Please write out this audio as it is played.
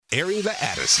Airing the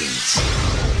Addisons.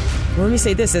 Let me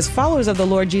say this, as followers of the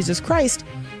Lord Jesus Christ,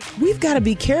 we've got to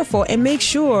be careful and make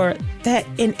sure that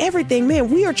in everything, man,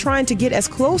 we are trying to get as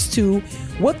close to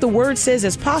what the word says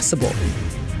as possible.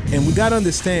 And we got to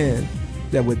understand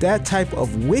that with that type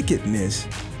of wickedness,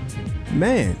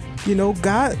 man,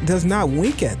 God does not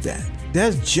wink at that.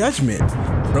 There's judgment.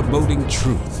 Promoting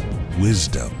truth,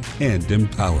 wisdom, and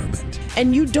empowerment.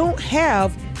 And you don't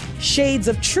have shades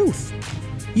of truth.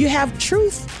 You have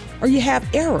truth or you have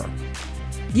error.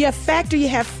 You have fact or you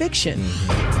have fiction.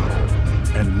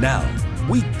 Mm-hmm. And now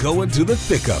we go into the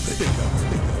thick of it.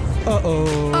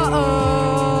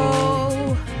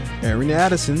 Airing the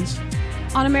Addisons.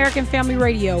 On American Family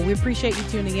Radio, we appreciate you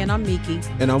tuning in. I'm Miki.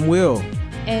 And I'm Will.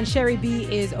 And Sherry B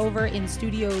is over in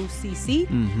Studio CC.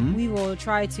 Mm-hmm. We will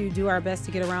try to do our best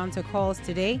to get around to calls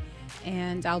today.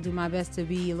 And I'll do my best to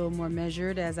be a little more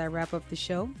measured as I wrap up the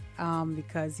show.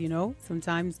 Because,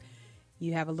 sometimes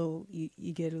you have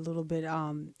you get a little bit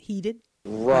heated.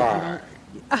 Right.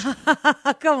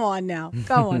 Come on now.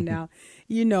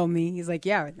 You know me. He's like,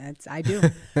 yeah, I do.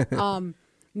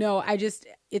 No,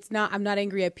 I'm not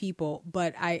angry at people,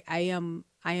 but I am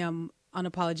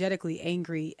unapologetically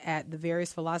angry at the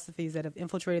various philosophies that have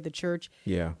infiltrated the church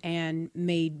and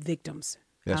made victims.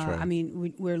 That's right. I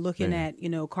mean, we're looking at,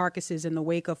 carcasses in the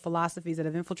wake of philosophies that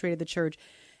have infiltrated the church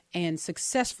and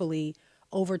successfully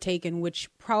overtaken, which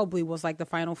probably was like the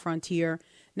final frontier.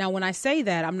 Now, when I say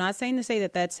that, I'm not saying to say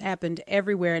that that's happened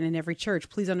everywhere and in every church.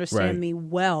 Please understand me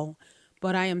well.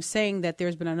 But I am saying that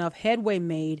there's been enough headway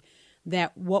made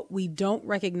that what we don't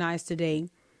recognize today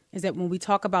is that when we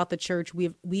talk about the church,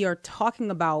 we are talking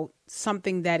about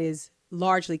something that is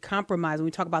largely compromised. When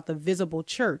we talk about the visible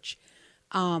church,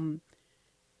 and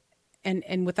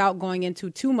without going into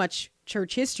too much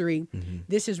church history,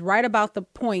 this is right about the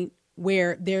point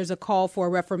where there's a call for a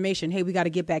reformation. Hey, we got to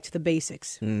get back to the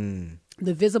basics. The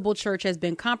visible church has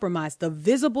been compromised. We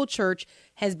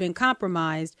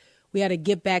got to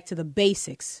get back to the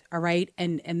basics. All right.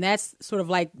 And that's sort of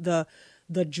like the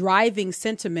driving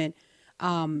sentiment,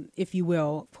 if you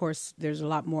will. Of course, there's a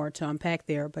lot more to unpack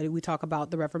there, but we talk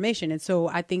about the Reformation. And so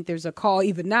I think there's a call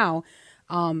even now,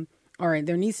 or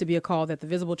there needs to be a call that the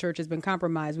visible church has been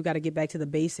compromised. We got to get back to the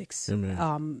basics.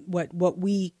 What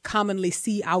we commonly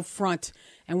see out front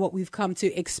and what we've come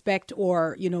to expect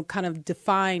or, kind of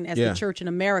define as the church in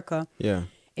America. Yeah.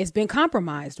 It's been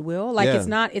compromised, Will.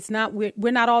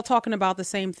 We're not all talking about the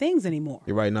same things anymore.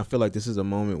 You're right. And I feel like this is a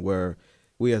moment where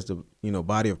we as the,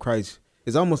 body of Christ,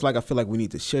 it's almost like I feel like we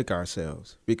need to shake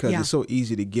ourselves because it's so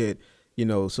easy to get,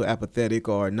 so apathetic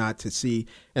or not to see.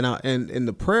 And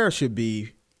the prayer should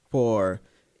be for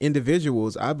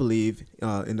individuals, I believe,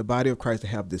 in the body of Christ to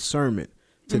have discernment,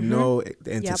 to know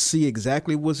and to see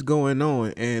exactly what's going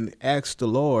on and ask the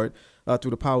Lord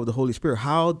through the power of the Holy Spirit,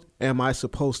 how am I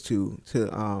supposed to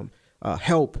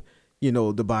help,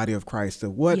 the body of Christ?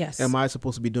 What am I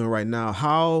supposed to be doing right now?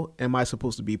 How am I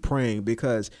supposed to be praying?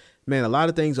 Because, man, a lot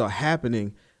of things are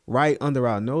happening right under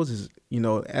our noses,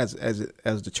 as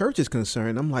the church is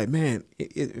concerned. I'm like, man,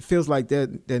 it feels like there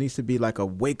needs to be like a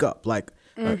wake up, like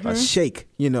a shake,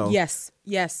 Yes.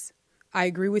 I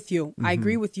agree with you. I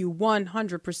agree with you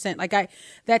 100%.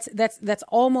 That's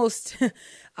almost,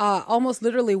 almost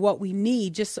literally what we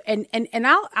need. Just and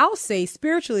I'll say,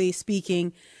 spiritually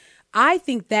speaking, I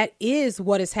think that is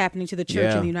what is happening to the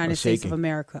church in the United States of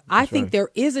America. I think there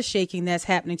is a shaking that's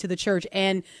happening to the church,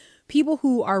 and people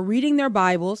who are reading their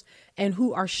Bibles and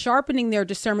who are sharpening their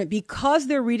discernment because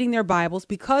they're reading their Bibles,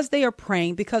 because they are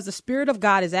praying, because the Spirit of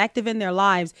God is active in their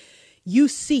lives. You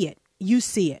see it.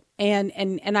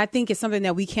 And I think it's something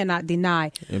that we cannot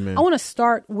deny. Amen. I want to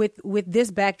start with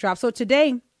this backdrop. So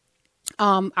today,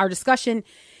 our discussion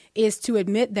is to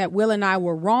admit that Will and I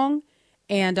were wrong.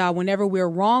 And whenever we're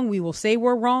wrong, we will say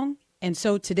we're wrong. And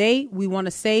so today we want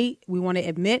to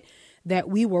admit that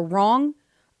we were wrong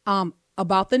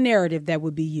about the narrative that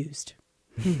would be used.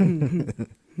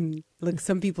 Look,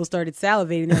 some people started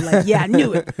salivating. They're like, yeah, I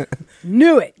knew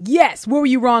it. Yes. What were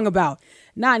you wrong about?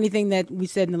 Not anything that we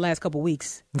said in the last couple of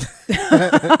weeks.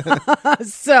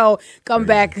 So come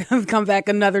back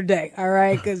another day. All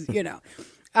right. Because,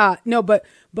 no, but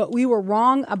we were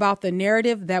wrong about the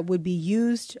narrative that would be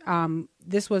used.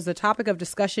 This was the topic of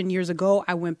discussion years ago.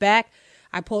 I went back.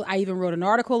 I even wrote an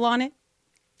article on it.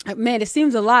 Man, it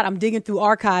seems a lot. I'm digging through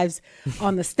archives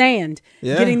on the stand,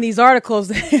 getting these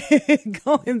articles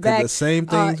going back. The same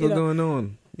things were going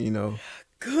on,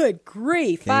 Good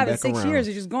grief. 5 and 6 years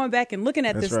of just going back and looking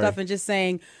at this stuff and just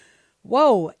saying,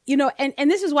 whoa,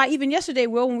 and this is why even yesterday,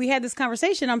 Will, when we had this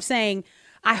conversation, I'm saying,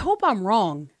 I hope I'm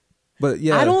wrong. But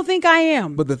yeah, I don't think I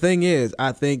am. But the thing is,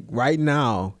 I think right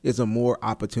now is a more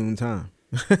opportune time.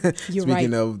 You're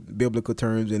Speaking right. of biblical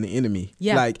terms and the enemy.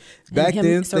 Yeah. Like back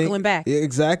then, circling back.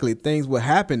 Exactly. Things were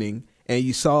happening and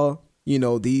you saw,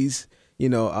 these,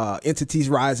 entities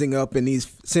rising up and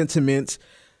these sentiments.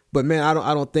 But man,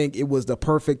 I don't think it was the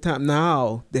perfect time.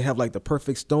 Now they have like the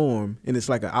perfect storm and it's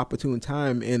like an opportune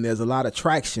time and there's a lot of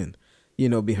traction,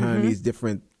 behind these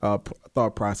different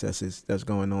thought processes that's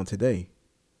going on today.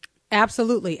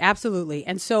 Absolutely. Absolutely.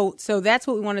 And so that's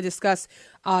what we want to discuss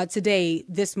today,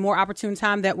 this more opportune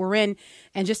time that we're in.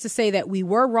 And just to say that we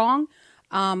were wrong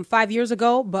 5 years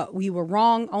ago, but we were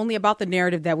wrong only about the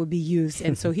narrative that would be used.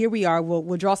 And so here we are.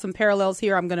 We'll draw some parallels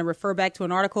here. I'm going to refer back to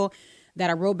an article that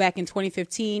I wrote back in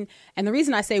 2015. And the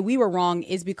reason I say we were wrong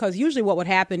is because usually what would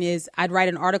happen is I'd write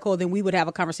an article, then we would have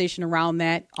a conversation around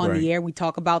that on the air. We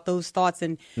talk about those thoughts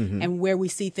and where we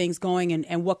see things going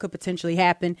and what could potentially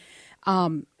happen.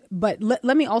 But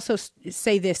let me also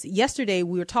say this. Yesterday,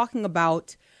 we were talking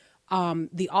about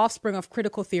the offspring of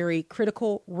critical theory,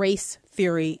 critical race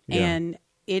theory, and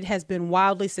it has been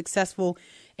wildly successful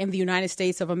in the United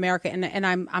States of America. And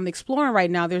I'm exploring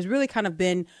right now. There's really kind of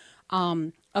been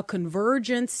a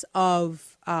convergence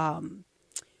of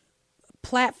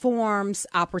platforms,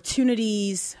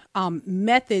 opportunities,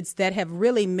 methods that have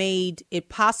really made it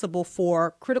possible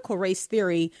for critical race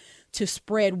theory to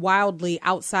spread wildly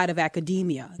outside of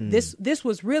academia. This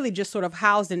was really just sort of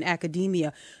housed in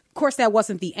academia. Of course, that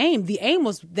wasn't the aim. The aim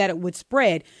was that it would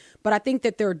spread. But I think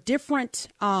that there are different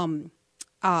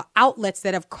outlets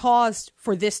that have caused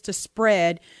for this to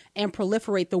spread and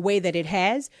proliferate the way that it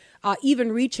has,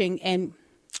 even reaching and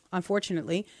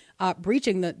unfortunately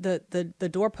breaching the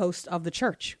doorpost of the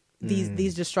church,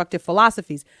 these destructive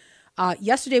philosophies.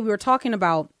 Yesterday, we were talking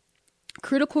about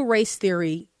critical race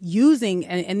theory using,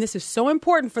 and this is so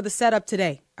important for the setup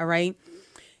today, all right?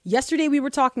 Yesterday, we were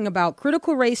talking about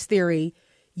critical race theory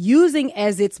using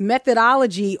as its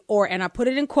methodology, and I put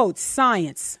it in quotes,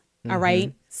 science, all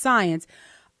right? Science,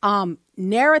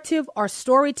 narrative or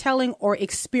storytelling or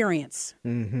experience,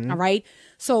 all right?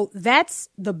 So that's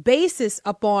the basis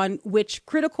upon which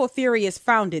critical theory is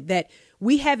founded, that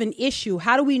we have an issue.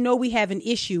 How do we know we have an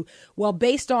issue? Well,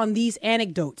 based on these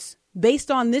anecdotes,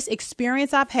 based on this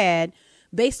experience I've had,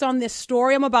 based on this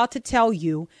story I'm about to tell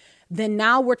you, then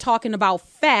now we're talking about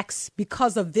facts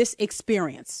because of this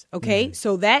experience. Okay,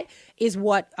 so that is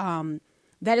what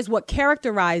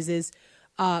characterizes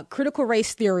critical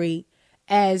race theory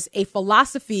as a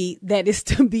philosophy that is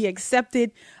to be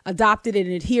accepted, adopted,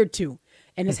 and adhered to,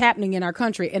 and it's happening in our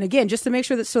country. And again, just to make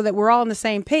sure that so that we're all on the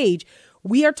same page,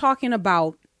 we are talking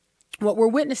about what we're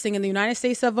witnessing in the United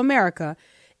States of America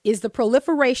is the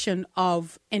proliferation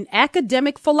of an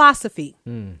academic philosophy,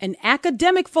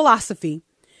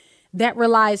 that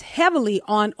relies heavily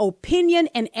on opinion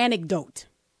and anecdote.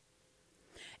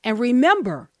 And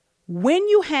remember, when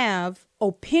you have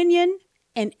opinion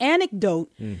and anecdote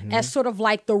as sort of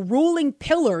like the ruling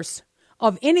pillars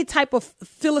of any type of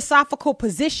philosophical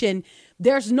position,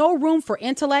 there's no room for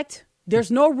intellect. There's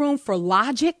no room for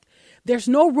logic. There's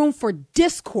no room for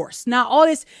discourse. Now, all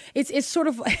this, it's sort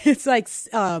of, it's like,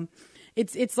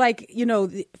 it's like,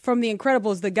 from The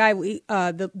Incredibles, the guy,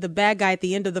 the bad guy at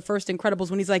the end of the first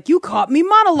Incredibles, when he's like, you caught me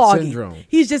monologuing. Syndrome.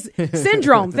 He's just,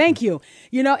 syndrome, thank you.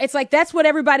 It's like, that's what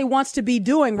everybody wants to be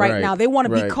doing right now. They want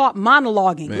to be caught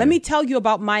monologuing. Man. Let me tell you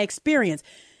about my experience.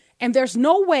 And there's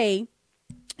no way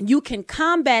you can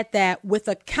combat that with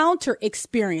a counter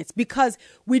experience, because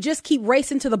we just keep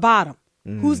racing to the bottom.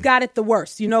 Who's got it the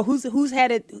worst? Who's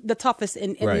had it the toughest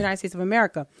in the United States of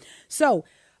America? So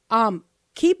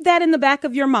keep that in the back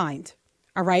of your mind.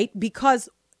 All right. Because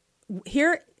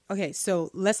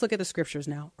so let's look at the scriptures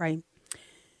now. Right.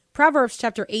 Proverbs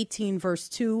chapter 18, verse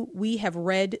 2. We have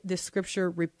read this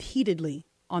scripture repeatedly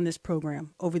on this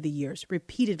program over the years.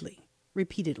 Repeatedly.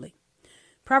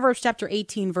 Proverbs chapter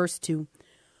 18, verse 2.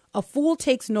 A fool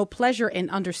takes no pleasure in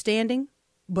understanding,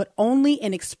 but only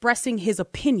in expressing his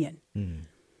opinion.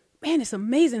 Man, it's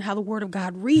amazing how the word of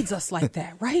God reads us like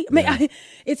that, right? I mean,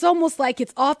 it's almost like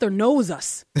its author knows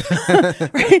us,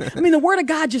 right? I mean, the word of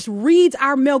God just reads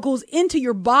our mail, goes into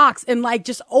your box and like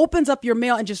just opens up your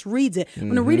mail and just reads it. I'm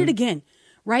going to read it again,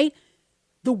 right?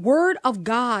 The word of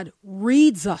God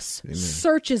reads us,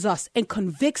 searches us, and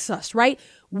convicts us, right?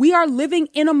 We are living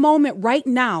in a moment right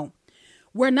now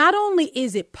where not only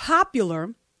is it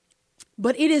popular,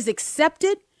 but it is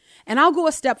accepted. And I'll go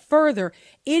a step further.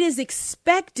 It is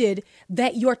expected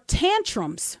that your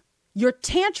tantrums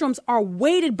are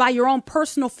weighted by your own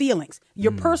personal feelings,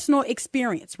 your personal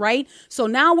experience, right? So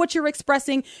now what you're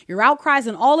expressing, your outcries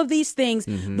and all of these things,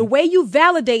 the way you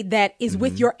validate that is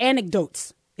with your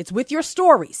anecdotes. It's with your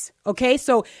stories. Okay.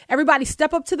 So everybody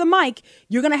step up to the mic.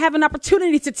 You're going to have an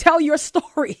opportunity to tell your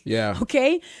story. Yeah.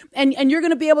 Okay. And you're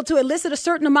going to be able to elicit a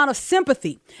certain amount of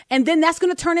sympathy. And then that's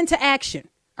going to turn into action.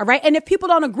 All right. And if people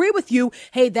don't agree with you,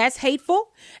 hey, that's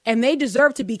hateful and they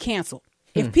deserve to be canceled.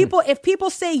 If people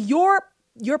say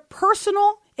your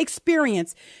personal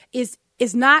experience is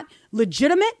not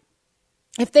legitimate,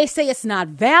 if they say it's not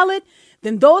valid,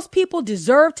 then those people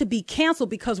deserve to be canceled,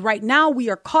 because right now we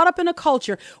are caught up in a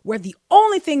culture where the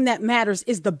only thing that matters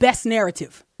is the best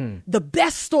narrative, the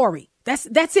best story. That's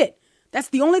it. That's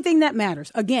the only thing that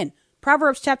matters. Again,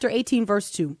 Proverbs chapter 18,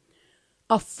 verse 2.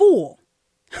 A fool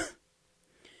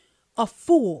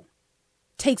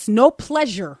takes no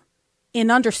pleasure in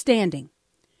understanding,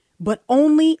 but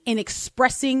only in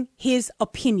expressing his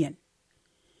opinion.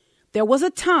 There was a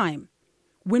time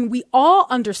when we all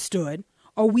understood,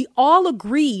 or we all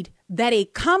agreed, that a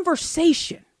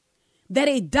conversation, that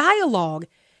a dialogue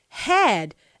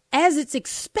had as its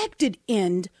expected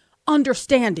end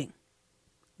understanding.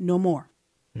 No more.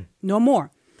 No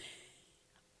more.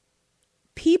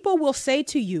 People will say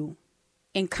to you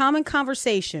in common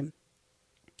conversation,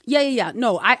 yeah.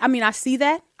 No, I mean, I see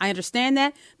that. I understand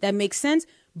that. That makes sense.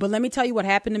 But let me tell you what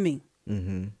happened to me.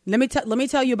 Mm-hmm. Let me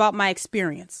tell you about my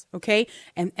experience. OK,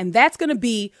 and that's going to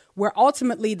be where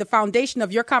ultimately the foundation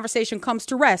of your conversation comes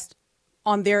to rest,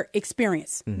 on their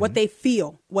experience, what they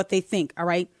feel, what they think. All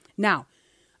right. Now,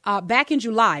 back in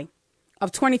July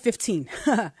of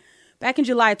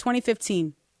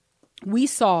 2015, we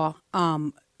saw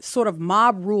sort of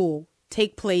mob rule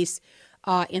take place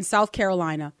in South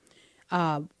Carolina,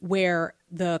 where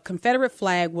the Confederate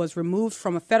flag was removed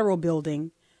from a federal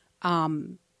building.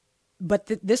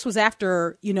 But this was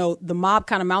after, the mob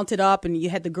kind of mounted up and you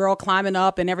had the girl climbing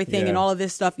up and everything and all of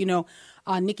this stuff.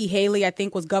 Nikki Haley, I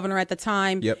think, was governor at the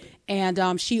time. Yep.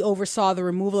 And she oversaw the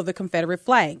removal of the Confederate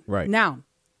flag. Right. Now,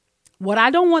 what I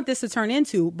don't want this to turn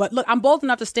into, but look, I'm bold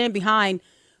enough to stand behind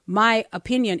my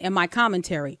opinion and my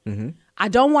commentary. Mm-hmm. I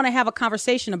don't want to have a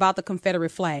conversation about the Confederate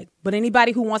flag. But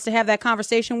anybody who wants to have that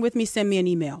conversation with me, send me an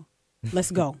email. Let's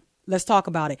go. Let's talk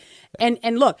about it.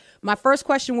 And look, my first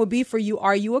question would be for you.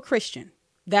 Are you a Christian?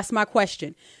 That's my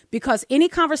question. Because any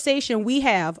conversation we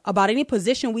have about any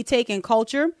position we take in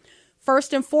culture,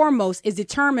 first and foremost, is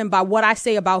determined by what I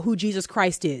say about who Jesus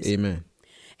Christ is. Amen.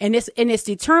 And it's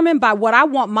determined by what I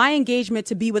want my engagement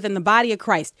to be within the body of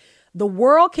Christ. The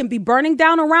world can be burning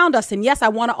down around us. And yes, I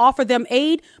want to offer them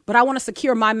aid, but I want to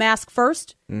secure my mask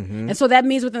first. Mm-hmm. And so that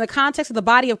means within the context of the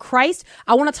body of Christ,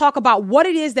 I want to talk about what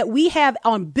it is that we have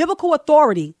on biblical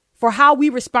authority for how we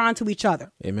respond to each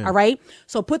other. Amen. All right.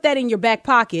 So put that in your back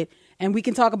pocket and we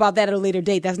can talk about that at a later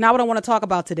date. That's not what I want to talk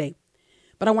about today.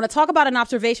 But I want to talk about an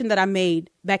observation that I made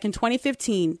back in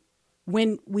 2015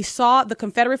 when we saw the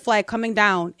Confederate flag coming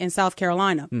down in South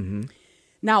Carolina. Mm-hmm.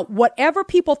 Now, whatever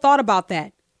people thought about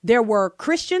that, there were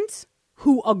Christians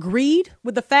who agreed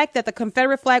with the fact that the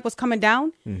Confederate flag was coming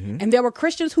down, and there were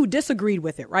Christians who disagreed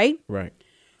with it, right? Right.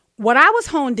 What I was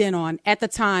honed in on at the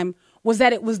time was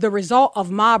that it was the result of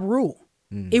mob rule.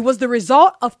 It was the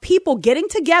result of people getting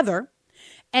together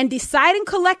and deciding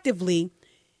collectively,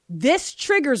 this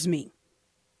triggers me.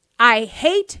 I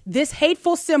hate this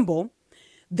hateful symbol,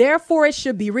 therefore it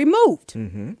should be removed.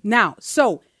 Now,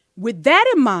 so with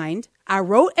that in mind, I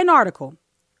wrote an article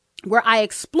where I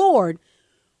explored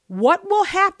what will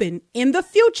happen in the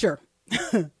future.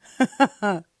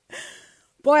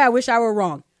 Boy, I wish I were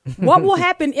wrong. What will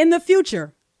happen in the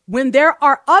future when there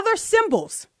are other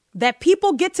symbols that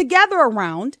people get together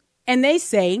around and they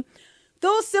say,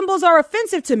 those symbols are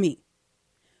offensive to me.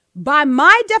 By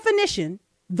my definition,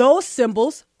 those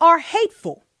symbols are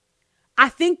hateful. I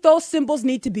think those symbols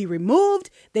need to be removed.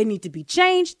 They need to be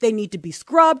changed. They need to be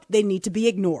scrubbed. They need to be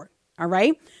ignored. All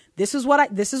right. This is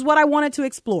what I wanted to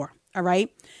explore. All right.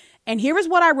 And here is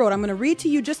what I wrote. I'm going to read to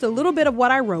you just a little bit of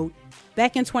what I wrote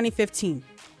back in 2015.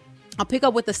 I'll pick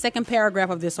up with the second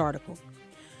paragraph of this article.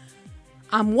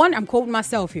 I'm quoting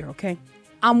myself here. OK,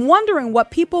 I'm wondering what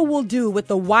people will do with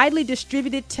the widely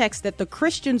distributed texts that the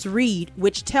Christians read,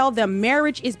 which tell them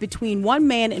marriage is between one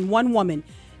man and one woman.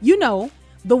 You know,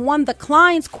 the one the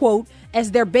clients quote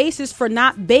as their basis for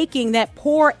not baking that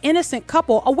poor innocent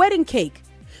couple a wedding cake.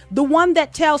 The one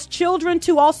that tells children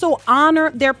to also honor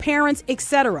their parents,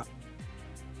 etc.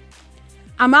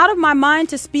 I'm out of my mind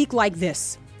to speak like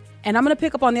this. And I'm going to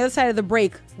pick up on the other side of the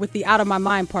break with the out of my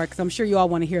mind part, because I'm sure you all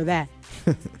want to hear that.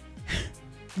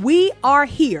 We are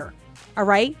here. All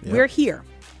right. Yep. We're here.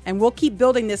 And we'll keep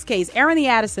building this case. Aaron the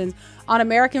Addisons on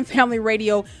American Family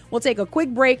Radio. We'll take a quick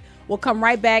break. We'll come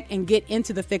right back and get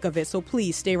into the thick of it. So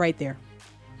please stay right there.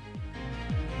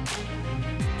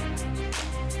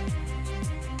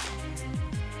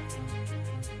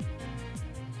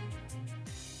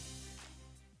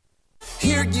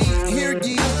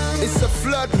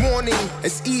 flood warning.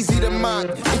 It's easy to mock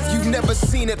if you've never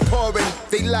seen it pouring.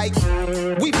 They like,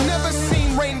 we've never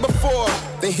seen rain before.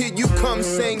 Then here you come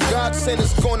saying God sent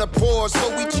is gonna pour.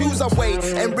 So we choose our way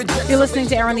and reject. You're listening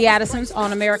to Aaron the Addisons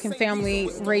on American Family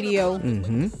Radio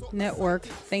Network.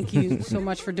 Thank you so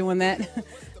much for doing that.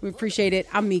 We appreciate it.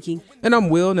 I'm Miki. And I'm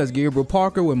Will, and that's Gabriel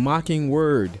Parker with Mocking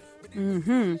Word.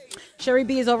 Sherry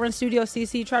B is over in Studio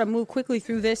CC. Try to move quickly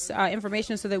through this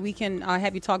information so that we can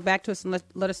have you talk back to us and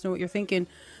let us know what you're thinking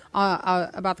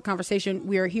about the conversation.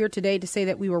 We are here today to say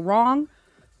that we were wrong, ...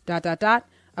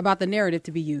 about the narrative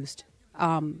to be used.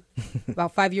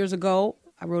 About 5 years ago,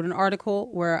 I wrote an article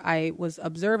where I was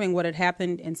observing what had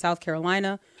happened in South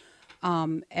Carolina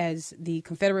as the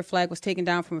Confederate flag was taken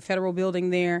down from a federal building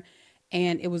there.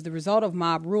 And it was the result of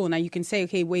mob rule. Now you can say,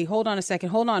 okay, wait, hold on a second.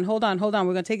 Hold on. We're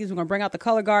going to take this. We're going to bring out the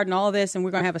color guard and all of this. And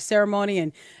we're going to have a ceremony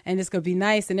and it's going to be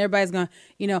nice. And everybody's going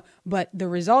to, but the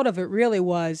result of it really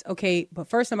was, okay, but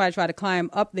first somebody tried to climb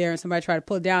up there and somebody tried to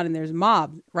pull it down and there's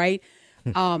mob, right?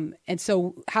 And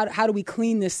so how do we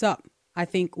clean this up? I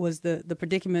think was the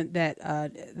predicament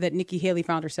that Nikki Haley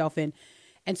found herself in.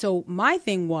 And so my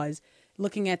thing was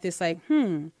looking at this like,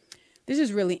 this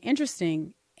is really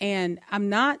interesting. And I'm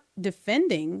not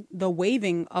defending the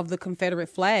waving of the Confederate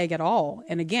flag at all.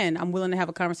 And again, I'm willing to have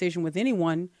a conversation with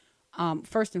anyone.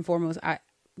 First and foremost, I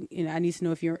need to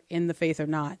know if you're in the faith or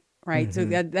not, right? So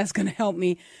that's going to help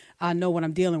me know what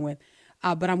I'm dealing with.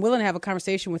 But I'm willing to have a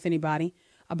conversation with anybody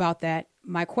about that.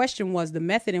 My question was the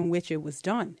method in which it was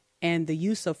done and the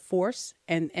use of force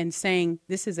and saying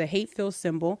this is a hate-filled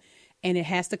symbol and it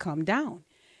has to come down.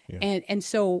 Yeah. And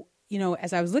so,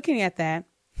 as I was looking at that,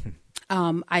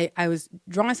 I was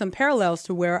drawing some parallels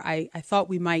to where I thought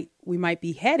we might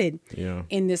be headed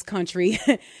in this country.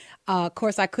 Of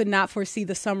course, I could not foresee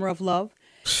the summer of love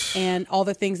and all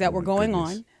the things that were going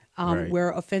on,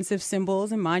 where offensive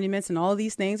symbols and monuments and all of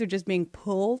these things are just being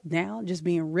pulled down, just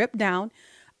being ripped down.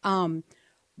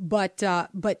 But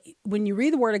when you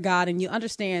read the Word of God and you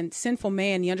understand sinful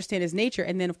man, you understand his nature,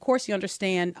 and then of course you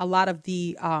understand a lot of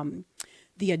the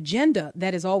agenda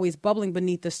that is always bubbling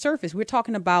beneath the surface. We're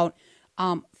talking about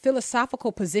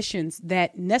philosophical positions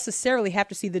that necessarily have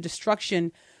to see the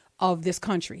destruction of this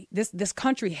country. This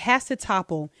country has to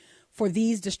topple for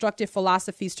these destructive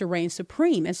philosophies to reign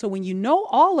supreme. And so when you know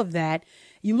all of that,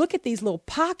 you look at these little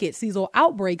pockets, these little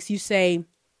outbreaks, you say,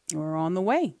 we're on the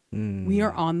way. We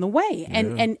are on the way.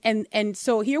 Yeah. And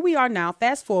so here we are now,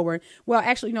 fast forward. Well,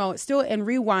 actually, no, it's still in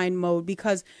rewind mode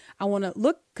because I want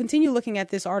to continue looking at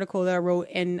this article that I wrote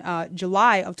in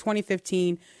July of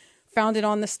 2015, found it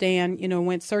on the stand,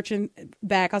 went searching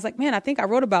back. I was like, man, I think I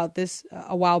wrote about this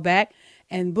a while back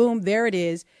and boom, there it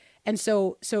is. And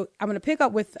so I'm going to pick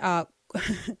up with,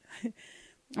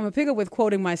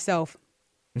 quoting myself.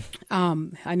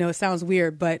 I know it sounds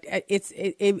weird, but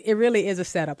it really is a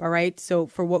setup. All right. So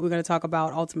for what we're going to talk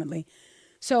about ultimately.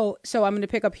 So I'm going to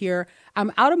pick up here.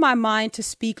 I'm out of my mind to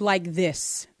speak like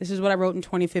this. This is what I wrote in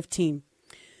 2015.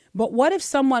 But what if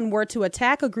someone were to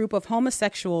attack a group of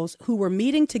homosexuals who were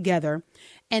meeting together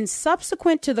and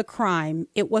subsequent to the crime,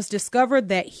 it was discovered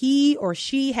that he or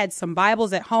she had some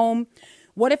Bibles at home?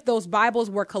 What if those Bibles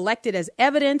were collected as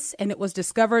evidence and it was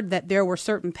discovered that there were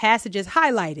certain passages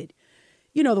highlighted?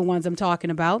 You know the ones I'm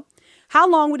talking about. How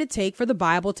long would it take for the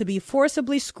Bible to be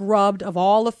forcibly scrubbed of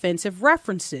all offensive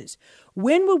references?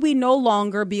 When would we no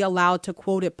longer be allowed to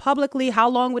quote it publicly? How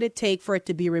long would it take for it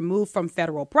to be removed from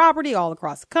federal property all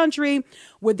across the country?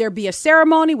 Would there be a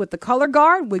ceremony with the color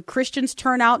guard? Would Christians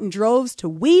turn out in droves to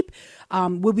weep?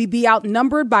 Would we be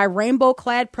outnumbered by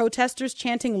rainbow-clad protesters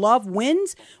chanting "Love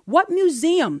wins"? What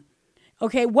museum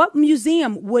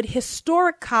would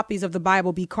historic copies of the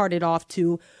Bible be carted off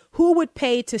to? Who would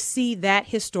pay to see that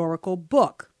historical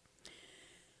book?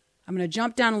 I'm going to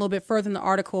jump down a little bit further in the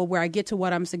article where I get to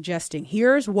what I'm suggesting.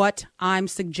 Here's what I'm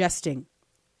suggesting.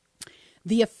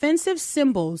 The offensive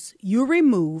symbols you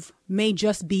remove may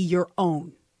just be your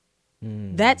own.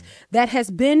 That has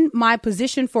been my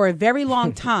position for a very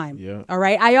long time. Yeah. All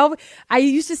right. I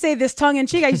used to say this tongue in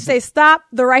cheek. I used to say, stop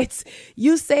the rights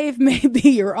you save may be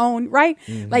your own. Right.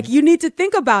 Mm-hmm. Like you need to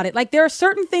think about it. Like there are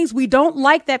certain things we don't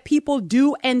like that people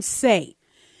do and say.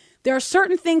 There are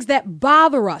certain things that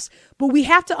bother us, but we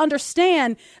have to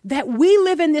understand that we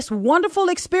live in this wonderful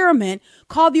experiment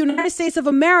called the United States of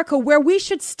America, where we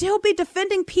should still be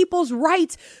defending people's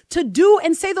rights to do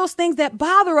and say those things that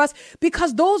bother us,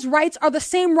 because those rights are the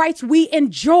same rights we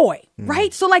enjoy,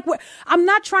 right? So like, I'm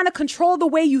not trying to control the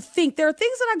way you think. There are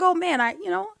things that I go, man,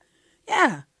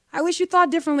 I wish you thought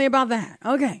differently about that.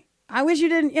 Okay. I wish you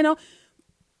didn't,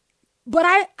 But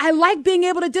I like being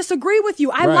able to disagree with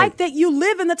you. I like that you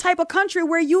live in the type of country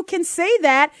where you can say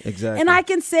that. Exactly. And I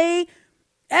can say,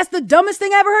 that's the dumbest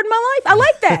thing I ever heard in my life. I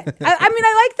like that. I mean,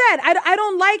 I like that. I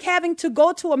don't like having to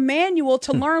go to a manual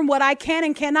to learn what I can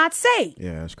and cannot say.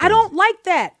 Yeah, that's crazy. I don't like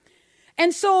that.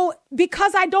 And so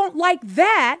because I don't like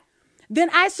that, then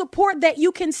I support that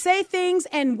you can say things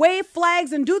and wave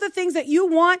flags and do the things that you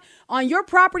want on your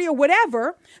property or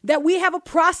whatever, that we have a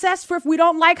process for if we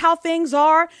don't like how things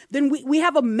are, then we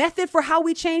have a method for how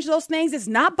we change those things. It's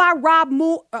not by mob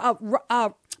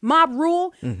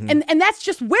rule. And that's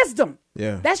just wisdom.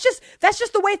 Yeah. That's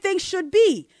just the way things should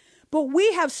be. But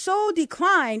we have so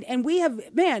declined, and we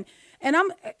have, man, and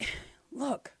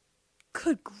look,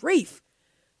 good grief.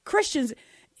 Christians,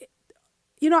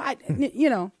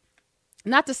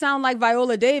 not to sound like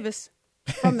Viola Davis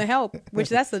from The Help, which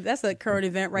that's a current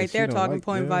event right there, talking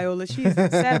point Viola. She's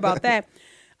sad about that.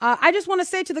 I just want to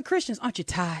say to the Christians, aren't you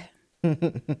tired?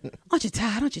 Aren't you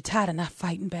tired? Aren't you tired of not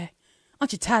fighting back?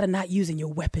 Aren't you tired of not using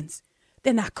your weapons?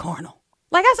 They're not carnal.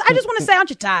 Like, I just want to say,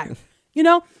 aren't you tired?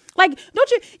 Like,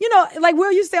 don't you, like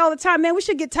Will, you say all the time, man, we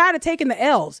should get tired of taking the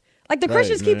L's. Like, the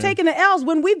Christians keep taking the L's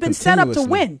when we've been set up to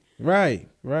win. Right.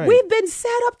 We've been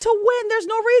set up to win. There's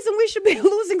no reason we should be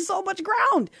losing so much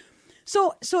ground.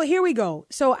 So here we go.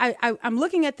 So I'm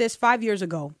looking at this 5 years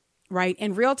ago, right,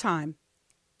 in real time.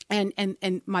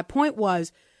 And my point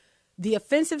was, the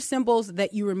offensive symbols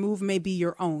that you remove may be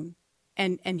your own.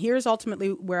 And here's ultimately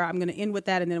where I'm going to end with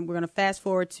that. And then we're going to fast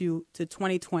forward to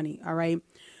 2020. All right.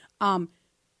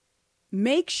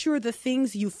 Make sure the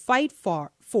things you fight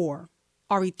for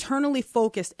are eternally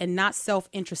focused and not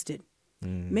self-interested.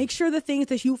 Make sure the things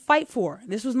that you fight for,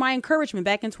 this was my encouragement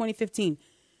back in 2015.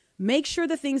 Make sure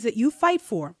the things that you fight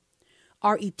for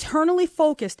are eternally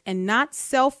focused and not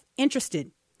self-interested.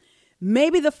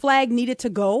 Maybe the flag needed to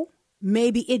go.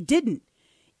 Maybe it didn't.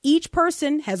 Each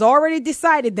person has already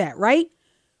decided that, right?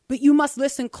 But you must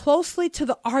listen closely to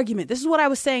the argument. This is what I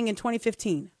was saying in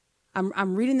 2015.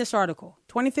 I'm reading this article,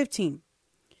 2015.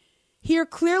 Hear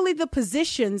clearly the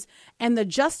positions and the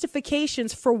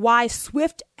justifications for why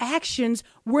swift actions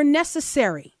were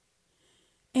necessary.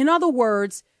 In other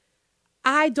words,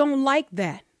 I don't like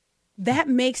that. That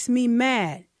makes me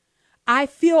mad. I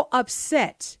feel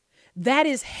upset. That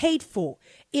is hateful.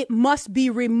 It must be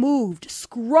removed,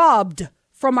 scrubbed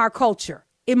from our culture.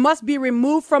 It must be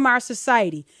removed from our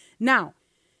society. Now,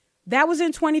 that was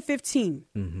in 2015.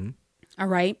 Mm-hmm. All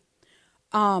right.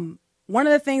 One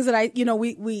of the things that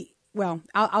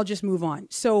I'll just move on.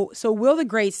 So Will the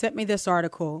Great sent me this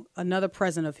article, another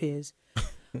present of his,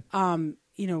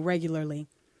 regularly.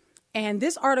 And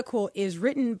this article is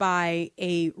written by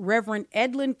a Reverend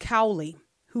Edlin Cowley,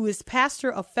 who is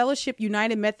pastor of Fellowship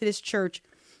United Methodist Church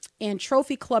in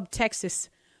Trophy Club, Texas,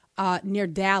 near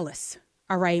Dallas.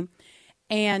 All right.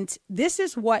 And this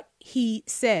is what he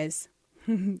says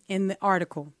in the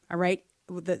article. All right.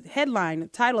 The headline, the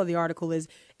title of the article is,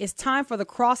 "It's time for the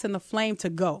cross and the flame to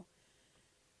go."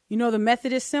 You know, the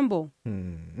Methodist symbol,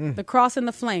 the cross and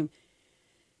the flame.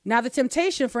 Now, the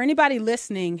temptation for anybody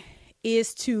listening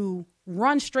is to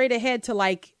run straight ahead to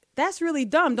like, that's really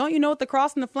dumb. Don't you know what the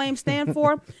cross and the flame stand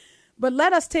for? But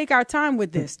let us take our time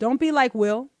with this. Don't be like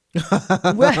Will.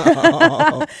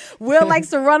 Will likes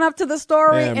to run up to the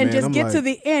story and get to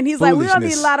the end. He's like, we don't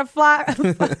need a lot of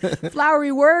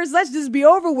flowery words. Let's just be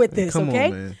over with this,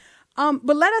 okay?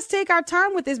 But let us take our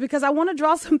time with this, because I want to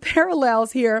draw some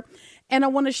parallels here, and I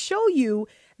want to show you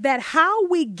that how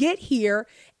we get here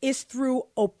is through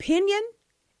opinion,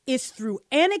 it's through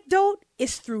anecdote,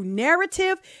 it's through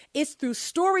narrative, it's through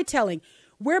storytelling,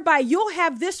 whereby you'll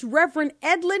have this Reverend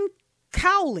Edlin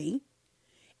Cowley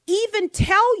even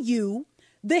tell you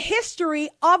the history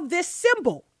of this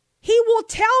symbol. He will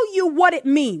tell you what it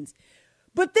means,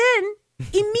 but then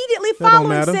immediately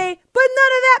follow and say, but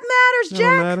none of that matters,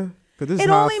 Jack.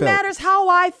 It only matters how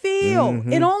I feel.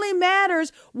 Mm-hmm. It only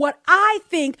matters what I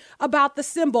think about the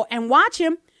symbol. And watch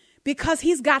him, because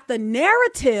he's got the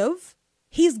narrative,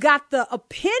 he's got the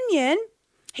opinion,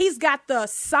 he's got the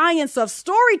science of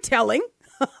storytelling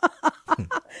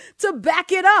to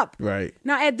back it up. Right.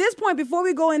 Now, at this point, before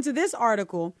we go into this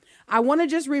article, I want to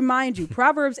just remind you,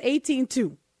 Proverbs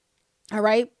 18:2. All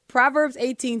right. Proverbs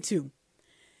 18:2.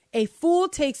 A fool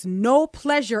takes no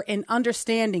pleasure in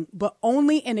understanding, but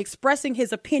only in expressing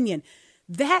his opinion.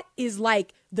 That is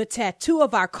like the tattoo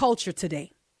of our culture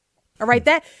today. All right.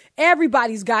 That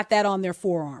everybody's got that on their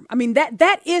forearm. I mean,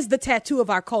 that is the tattoo of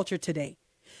our culture today.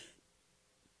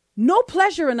 No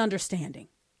pleasure in understanding.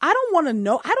 I don't want to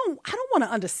know. I don't want to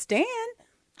understand.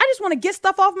 I just want to get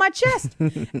stuff off my chest.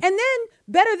 And then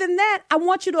better than that, I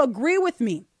want you to agree with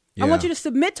me. I want you to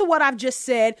submit to what I've just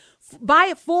said, buy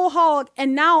it full hog,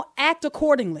 and now act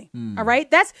accordingly. All right.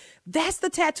 That's the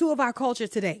tattoo of our culture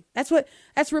today.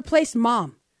 That's replaced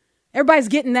mom. Everybody's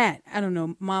getting that. I don't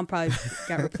know. Mom probably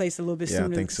got replaced a little bit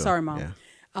sooner. I think so. Sorry, Mom.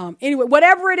 Yeah. Anyway,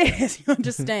 whatever it is, you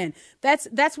understand.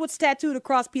 That's what's tattooed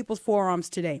across people's forearms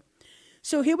today.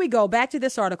 So here we go. Back to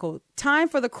this article. Time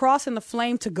for the cross and the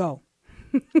flame to go.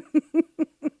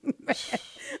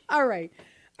 All right.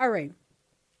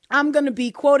 I'm going to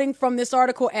be quoting from this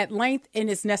article at length, and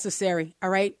it's necessary. All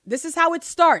right. This is how it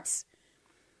starts.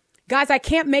 Guys, I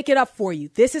can't make it up for you.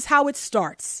 This is how it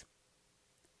starts.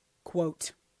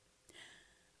 Quote,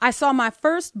 I saw my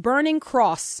first burning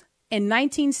cross in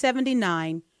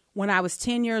 1979 when I was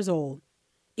 10 years old.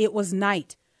 It was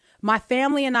night. My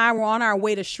family and I were on our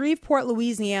way to Shreveport,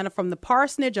 Louisiana from the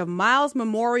parsonage of Miles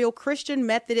Memorial Christian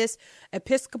Methodist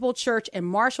Episcopal Church in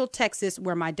Marshall, Texas,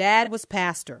 where my dad was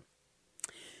pastor.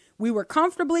 We were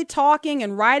comfortably talking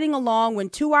and riding along when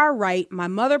to our right, my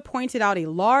mother pointed out a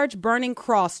large burning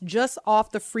cross just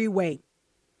off the freeway.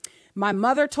 My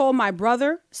mother told my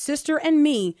brother, sister, and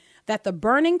me that the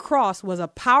burning cross was a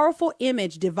powerful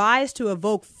image devised to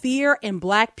evoke fear in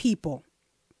Black people.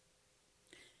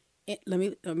 Let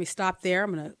me stop there.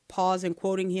 I'm going to pause and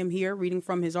quoting him here, reading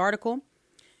from his article.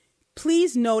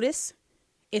 Please notice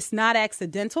it's not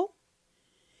accidental.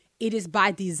 It is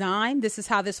by design. This is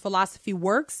how this philosophy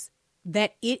works,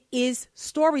 that it is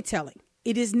storytelling.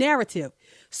 It is narrative.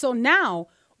 So now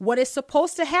what is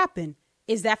supposed to happen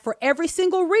is that for every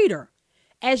single reader,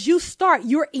 as you start,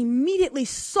 you're immediately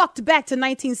sucked back to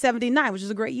 1979, which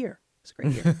is a great year. It's a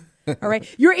great year. All right.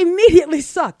 You're immediately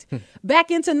sucked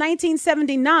back into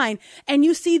 1979, and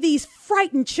you see these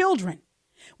frightened children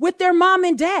with their mom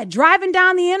and dad driving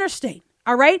down the interstate.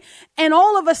 All right. And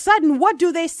all of a sudden, what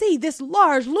do they see? This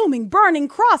large, looming, burning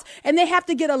cross. And they have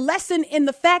to get a lesson in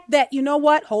the fact that, you know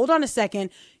what? Hold on a second.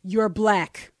 You're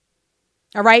Black.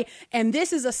 All right. And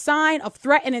this is a sign of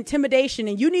threat and intimidation.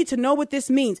 And you need to know what this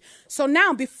means. So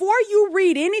now, before you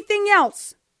read anything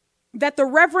else that the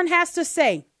Reverend has to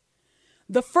say,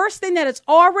 the first thing that has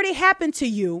already happened to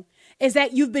you is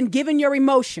that you've been given your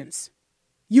emotions.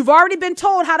 You've already been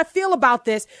told how to feel about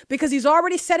this because he's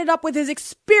already set it up with his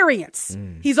experience.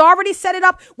 He's already set it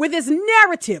up with his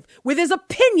narrative, with his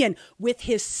opinion, with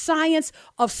his science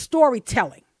of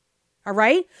storytelling. All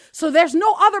right. So there's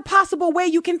no other possible way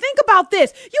you can think about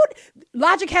this.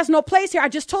 Logic has no place here. I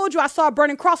just told you I saw a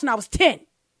burning cross when I was 10.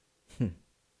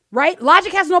 Right.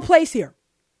 Logic has no place here.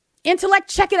 Intellect,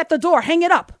 check it at the door. Hang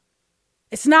it up.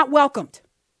 It's not welcomed.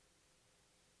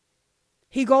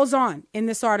 He goes on in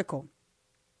this article.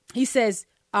 He says,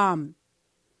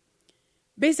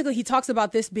 basically, he talks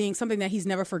about this being something that he's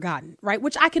never forgotten, right?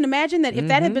 Which I can imagine that if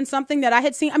that had been something that I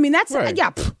had seen, I mean, that's, right.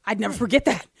 I'd never forget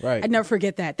that. Right. I'd never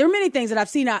forget that. There are many things that I've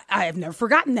seen. I have never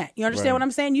forgotten that. You understand what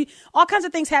I'm saying? All kinds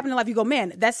of things happen in life. You go,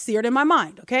 man, that's seared in my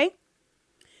mind. Okay.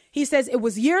 He says, it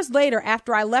was years later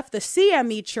after I left the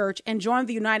CME church and joined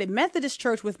the United Methodist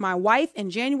Church with my wife in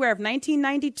January of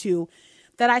 1992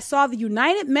 that I saw the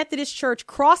United Methodist Church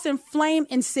cross and flame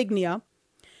insignia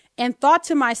and thought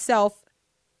to myself,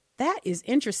 that is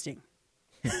interesting.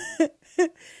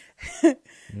 I'm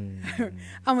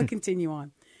going to continue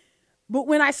on. But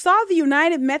when I saw the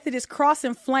United Methodist cross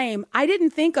and flame, I didn't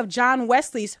think of John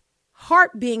Wesley's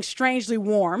heart being strangely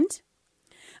warmed.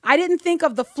 I didn't think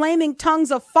of the flaming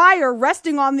tongues of fire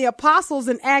resting on the apostles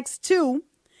in Acts 2.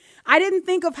 I didn't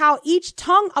think of how each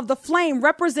tongue of the flame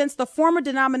represents the former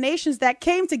denominations that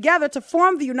came together to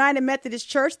form the United Methodist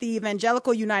Church, the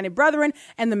Evangelical United Brethren,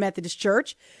 and the Methodist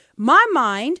Church. My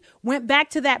mind went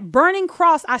back to that burning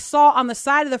cross I saw on the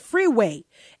side of the freeway,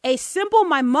 a symbol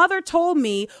my mother told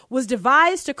me was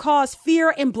devised to cause fear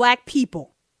in Black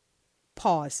people.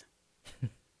 Pause.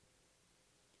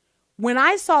 When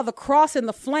I saw the cross and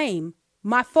the flame,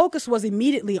 my focus was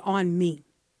immediately on me.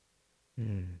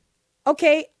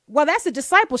 Okay, well, that's a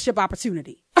discipleship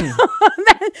opportunity. Come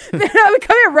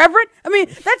here, Reverend. I mean,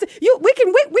 that's you.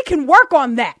 We can work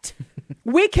on that.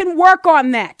 We can work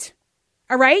on that.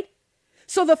 All right.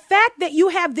 So the fact that you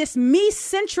have this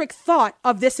me-centric thought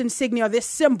of this insignia, this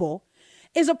symbol,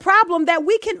 is a problem that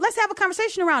let's have a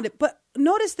conversation around it. But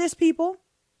notice this, people.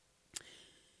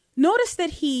 Notice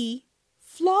that he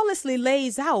flawlessly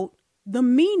lays out the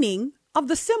meaning of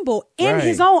the symbol in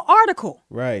his own article.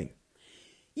 Right.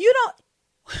 You don't,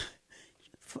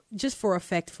 just for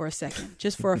effect for a second,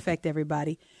 just for effect,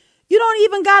 everybody, you don't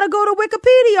even got to go to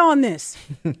Wikipedia on this.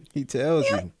 He tells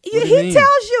you. He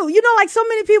tells you, like so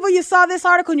many people, you saw this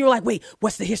article and you were like, wait,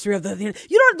 what's the history of don't worry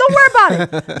about it.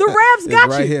 The Ravs got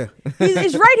right you. Here.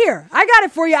 It's right here. I got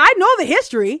it for you. I know the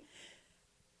history.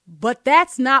 But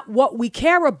that's not what we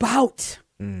care about.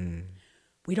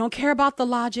 We don't care about the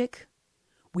logic.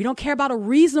 We don't care about a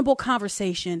reasonable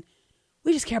conversation.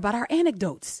 We just care about our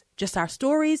anecdotes, just our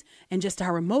stories and just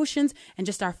our emotions and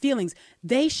just our feelings.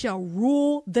 They shall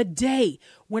rule the day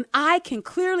when I can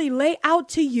clearly lay out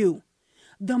to you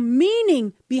the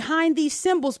meaning behind these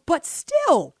symbols, but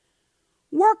still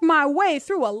work my way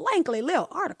through a lengthy little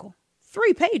article,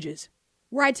 3 pages,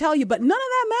 where I tell you, but none of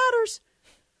that matters.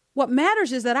 What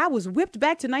matters is that I was whipped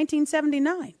back to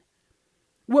 1979.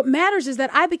 What matters is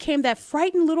that I became that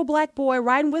frightened little black boy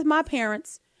riding with my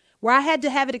parents, where I had to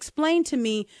have it explained to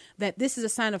me that this is a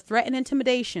sign of threat and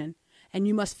intimidation, and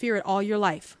you must fear it all your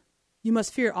life. You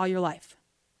must fear it all your life.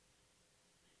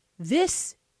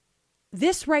 This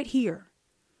right here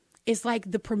is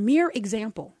like the premier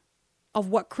example of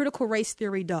what critical race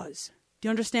theory does. Do you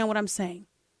understand what I'm saying?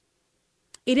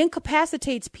 It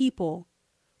incapacitates people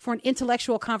for an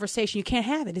intellectual conversation. You can't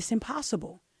have it. It's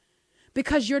impossible.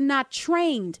 Because you're not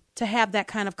trained to have that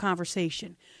kind of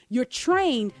conversation. You're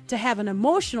trained to have an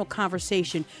emotional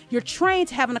conversation. You're trained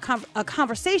to have a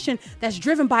conversation that's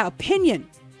driven by opinion.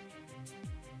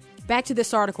 Back to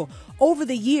this article. Over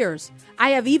the years,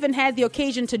 I have even had the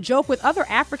occasion to joke with other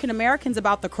African Americans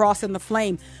about the cross and the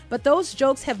flame, but those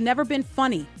jokes have never been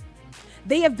funny.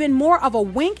 They have been more of a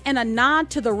wink and a nod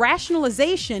to the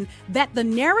rationalization that the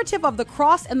narrative of the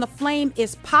cross and the flame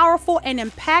is powerful and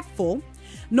impactful,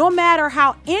 no matter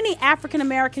how any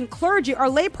African-American clergy or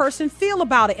layperson feel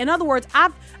about it. In other words,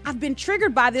 I've been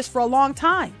triggered by this for a long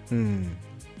time.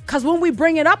 Because when we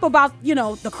bring it up about,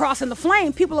 the cross and the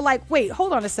flame, people are like, wait,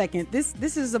 hold on a second.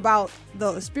 This is about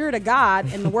the Spirit of God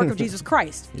and the work of Jesus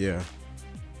Christ. Yeah.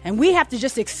 And we have to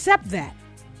just accept that.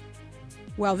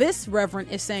 Well, this reverend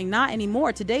is saying not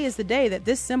anymore. Today is the day that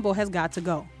this symbol has got to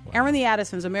go. Wow. Aaron the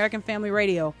Addisons, American Family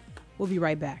Radio. We'll be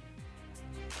right back.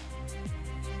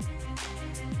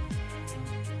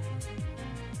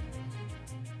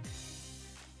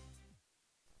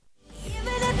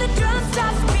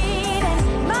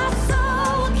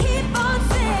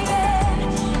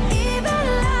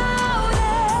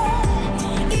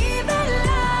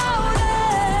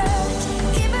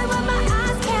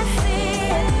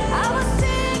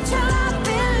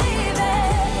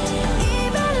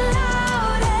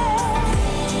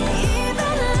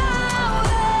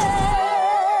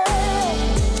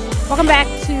 Welcome back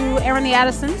to Aaron the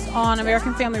Addisons on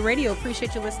American Family Radio.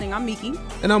 Appreciate you listening. I'm Miki.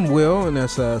 And I'm Will, and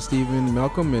that's Stephen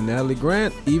Malcolm and Natalie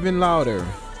Grant, even louder.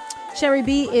 Sherry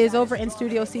B is over in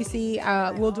Studio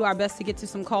CC. We'll do our best to get to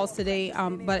some calls today,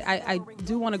 but I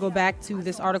do want to go back to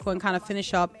this article and kind of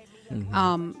finish up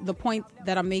the point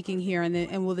that I'm making here,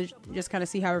 and we'll just kind of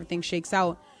see how everything shakes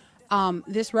out.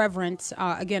 This reverend,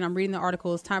 again, I'm reading the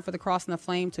article. It's time for the cross and the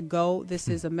flame to go. This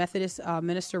is a Methodist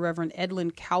minister, Reverend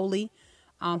Edlin Cowley,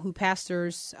 who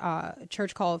pastors a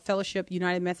church called Fellowship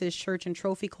United Methodist Church in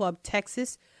Trophy Club,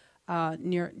 Texas,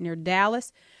 near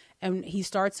Dallas. And he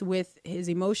starts with his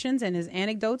emotions and his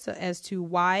anecdotes as to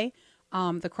why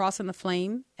the cross and the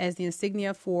flame as the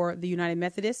insignia for the United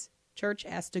Methodist Church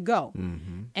has to go.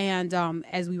 Mm-hmm. And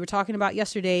as we were talking about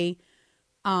yesterday,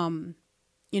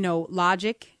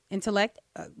 logic, intellect,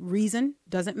 reason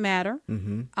doesn't matter.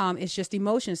 Mm-hmm. It's just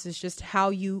emotions. It's just how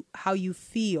you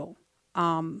feel.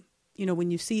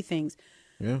 When you see things,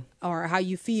 or how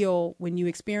you feel when you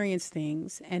experience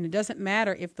things. And it doesn't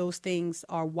matter if those things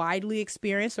are widely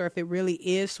experienced or if it really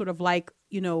is sort of like,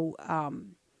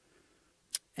 an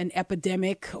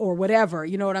epidemic or whatever,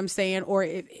 you know what I'm saying? Or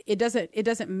it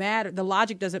doesn't matter. The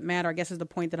logic doesn't matter, I guess, is the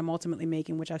point that I'm ultimately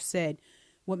making, which I've said.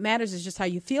 What matters is just how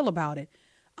you feel about it.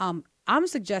 I'm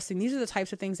suggesting these are the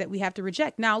types of things that we have to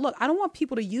reject. Now, look, I don't want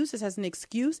people to use this as an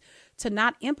excuse to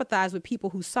not empathize with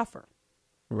people who suffer.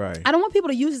 Right. I don't want people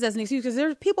to use this as an excuse because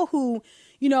there's people who,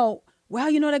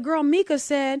 that girl Mika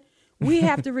said we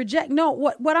have to reject. No,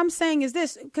 what I'm saying is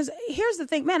this, because here's the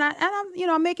thing, man.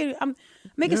 I'm making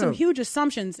some huge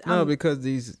assumptions. No, because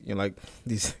these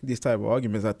type of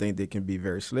arguments, I think they can be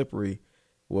very slippery,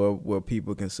 where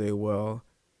people can say, well,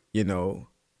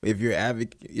 if you're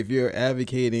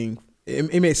advocating,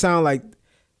 it may sound like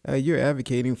you're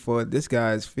advocating for this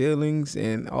guy's feelings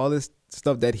and all this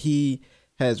stuff that he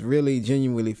has really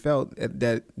genuinely felt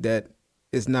that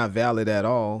is not valid at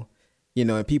all,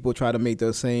 and people try to make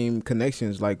those same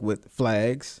connections like with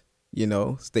flags,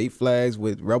 state flags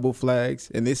with rebel flags,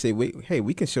 and they say, wait, hey,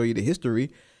 we can show you the history,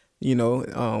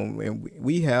 and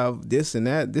we have this and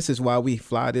that. This is why we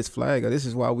fly this flag, or this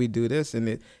is why we do this,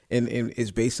 and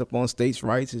it's based upon states'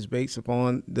 rights. It's based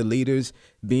upon the leaders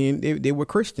being they were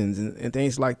Christians and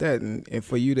things like that, and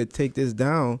for you to take this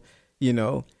down,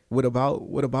 What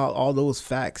about all those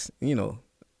facts?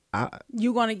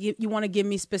 You want to give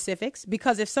me specifics?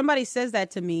 Because if somebody says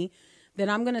that to me, then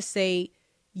I'm going to say,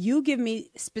 you give me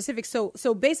specifics.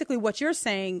 So basically what you're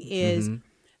saying is,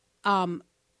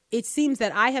 it seems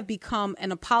that I have become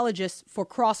an apologist for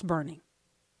cross burning.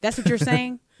 That's what you're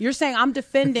saying? You're saying I'm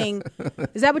defending.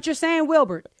 Is that what you're saying,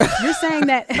 Wilbert? You're saying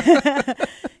that.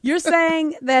 You're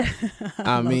saying that.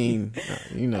 I mean,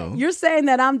 you know. You're saying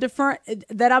that I'm defending.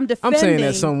 I'm saying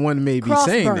that someone may be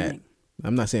saying burning. that.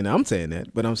 I'm not saying that I'm saying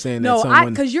that, but I'm saying that no,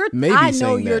 someone may be I know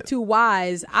saying you're that. too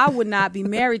wise. I would not be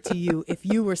married to you if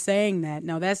you were saying that.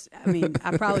 No,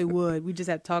 I probably would. We just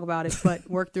have to talk about it, but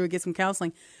work through it, get some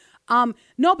counseling.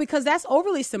 No, because that's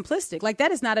overly simplistic. Like,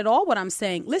 that is not at all what I'm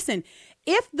saying. Listen,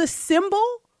 if the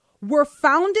symbol were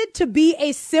founded to be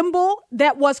a symbol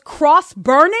that was cross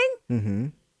burning,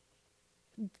 then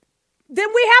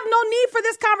we have no need for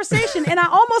this conversation. And I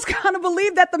almost kind of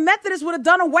believe that the Methodists would have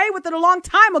done away with it a long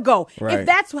time ago, if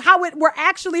that's how it were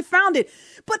actually founded.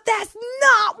 But that's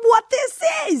not what this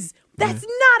is. That's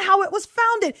not how it was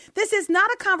founded. This is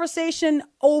not a conversation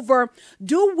over,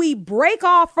 do we break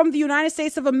off from the United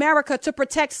States of America to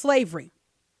protect slavery?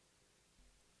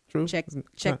 True. Check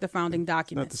the founding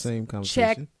documents. Not the same conversation.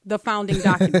 Check the founding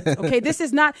documents. Okay, this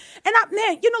is not. And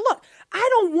look, I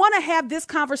don't want to have this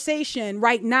conversation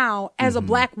right now as a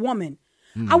black woman.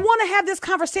 I want to have this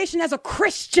conversation as a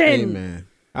Christian. Amen.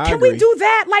 Can we do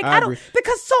that? Like, I don't,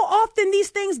 because so often these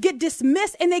things get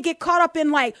dismissed and they get caught up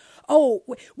in like,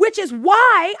 which is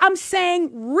why I'm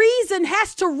saying reason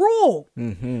has to rule.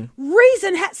 Sound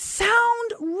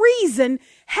reason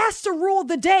has to rule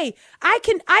the day. I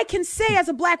can say as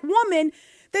a black woman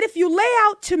that if you lay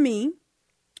out to me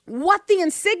what the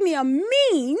insignia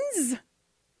means,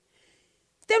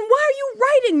 then why are you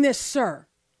writing this, sir?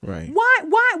 Right.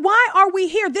 Why are we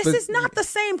here? This is not the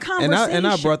same conversation. And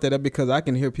I brought that up because I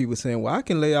can hear people saying, well, I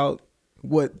can lay out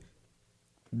what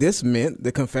this meant,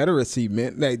 the Confederacy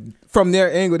meant. Like, from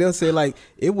their angle, they'll say, like,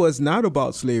 it was not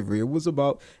about slavery. It was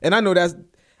about, and I know that's,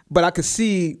 but I could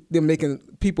see them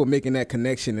people making that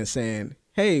connection and saying,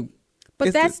 hey.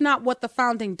 But that's not what the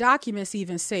founding documents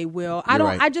even say, Will.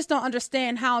 I just don't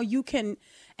understand how you can.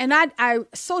 And I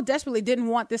so desperately didn't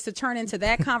want this to turn into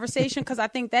that conversation because I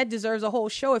think that deserves a whole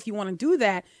show if you want to do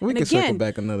that. We can circle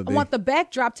back another day. I want the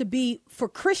backdrop to be for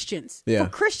Christians, for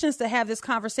Christians to have this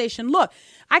conversation. Look,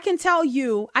 I can tell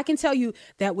you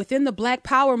that within the Black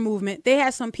Power movement, they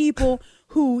had some people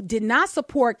who did not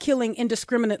support killing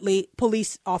indiscriminately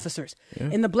police officers. Yeah.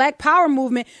 In the Black Power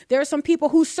movement, there are some people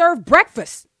who serve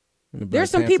breakfast.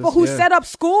 There's some people who set up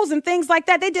schools and things like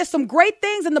that. They did some great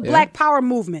things in the Black Power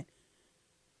movement.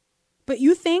 But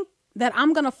you think that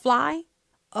I'm going to fly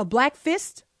a black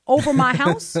fist over my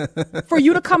house for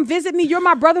you to come visit me? You're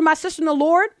my brother, my sister in the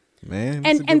Lord. Man,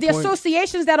 and the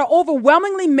associations that are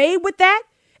overwhelmingly made with that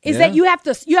is that you have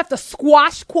to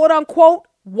squash, quote unquote,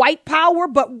 white power.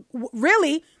 But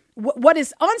really, what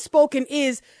is unspoken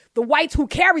is the whites who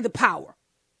carry the power.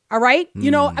 All right. You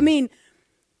know, I mean,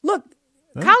 look.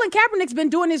 Colin Kaepernick's been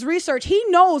doing his research. He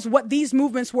knows what these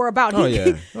movements were about.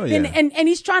 And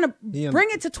he's trying to bring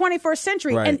it to 21st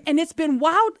century. Right. And it's been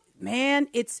wild, man.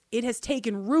 It has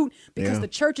taken root because the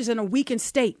church is in a weakened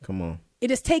state. Come on. It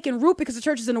has taken root because the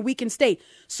church is in a weakened state.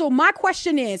 So my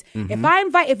question is,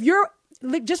 if you're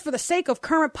just for the sake of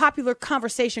current popular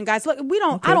conversation, guys, look,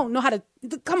 I don't know how to,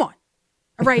 come on.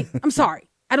 All right. I'm sorry.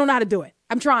 I don't know how to do it.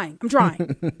 I'm trying.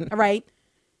 All right.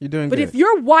 You're doing but good. If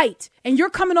you're white and you're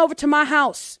coming over to my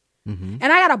house and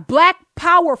I got a black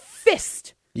power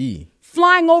fist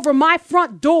flying over my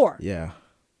front door. Yeah.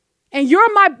 And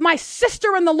you're my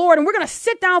sister in the Lord and we're going to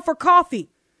sit down for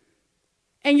coffee.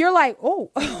 And you're like,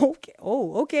 okay.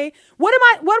 What am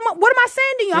I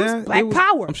saying to you? I'm black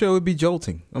power. I'm sure it would be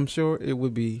jolting. I'm sure it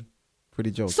would be pretty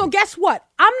jolting. So guess what?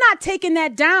 I'm not taking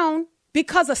that down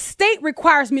because a state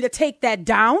requires me to take that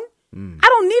down. I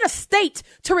don't need a state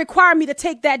to require me to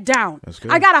take that down.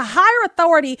 I got a higher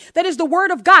authority that is the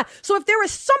word of God. So if there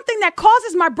is something that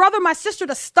causes my brother, my sister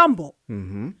to stumble,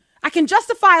 I can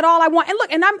justify it all I want. And look,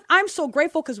 and I'm so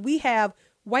grateful because we have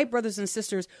white brothers and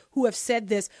sisters who have said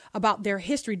this about their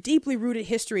history, deeply rooted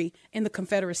history in the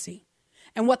Confederacy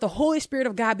and what the Holy Spirit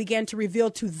of God began to reveal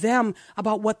to them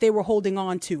about what they were holding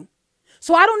on to.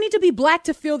 So I don't need to be black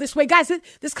to feel this way. Guys,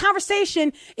 this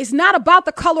conversation is not about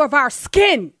the color of our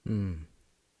skin.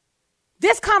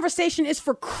 This conversation is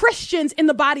for Christians in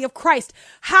the body of Christ.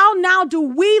 How now do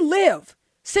we live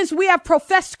since we have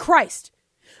professed Christ?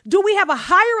 Do we have a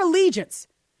higher allegiance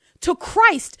to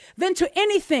Christ than to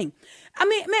anything? I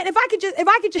mean, man, if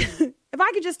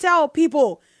I could just tell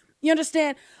people, you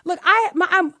understand? Look,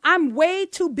 I'm way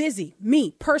too busy.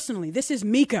 Me personally, this is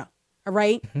Mika. All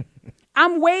right.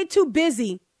 I'm way too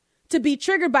busy to be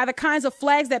triggered by the kinds of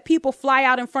flags that people fly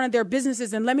out in front of their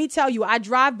businesses. And let me tell you, I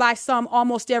drive by some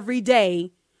almost every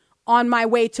day on my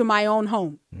way to my own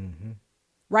home. Mm-hmm.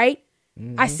 Right?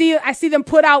 Mm-hmm. I see them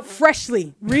put out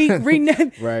freshly.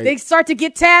 Right. They start to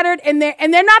get tattered, and they're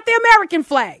not the American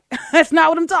flag. That's not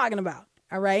what I'm talking about.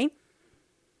 All right.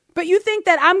 But you think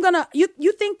that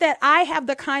you think that I have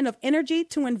the kind of energy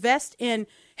to invest in,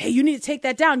 hey, you need to take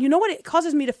that down. You know what? It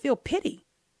causes me to feel pity.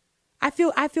 I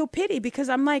feel pity because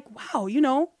I'm like,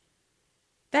 wow,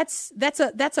 that's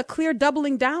a clear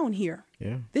doubling down here.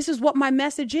 Yeah. This is what my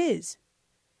message is.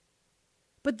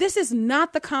 But this is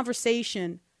not the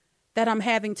conversation that I'm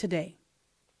having today.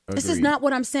 Agreed. This is not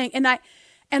what I'm saying. And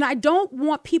I don't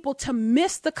want people to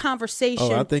miss the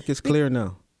conversation. Oh, I think it's clear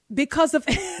now. Because of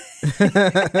I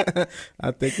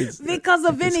think it's because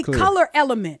of any clear. Color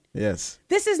element. Yes.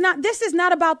 This is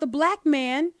not about the black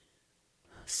man,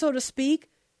 so to speak,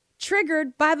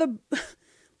 triggered by the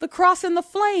cross and the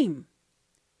flame.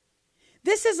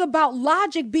 This is about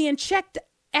logic being checked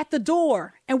at the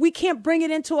door, and we can't bring it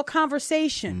into a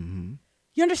conversation. Mm-hmm.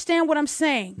 You understand what I'm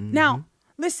saying? Mm-hmm. Now,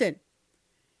 listen,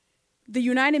 the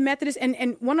United Methodist,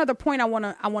 and one other point I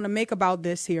want to make about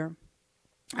this here.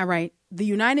 All right. The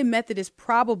United Methodist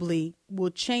probably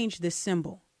will change this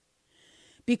symbol,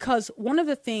 because one of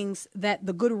the things that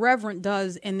the good reverend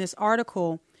does in this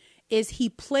article is he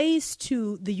plays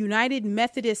to the United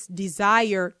Methodist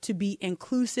desire to be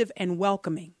inclusive and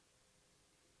welcoming.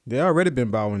 They already been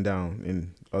bowing down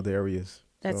in other areas.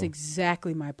 That's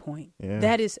exactly my point. Yeah.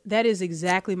 That is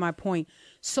exactly my point.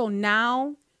 So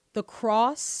now the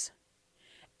cross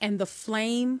and the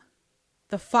flame,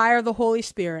 the fire of the Holy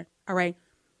Spirit, all right,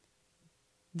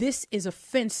 this is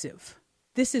offensive.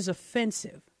 This is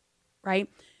offensive, right?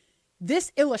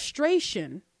 This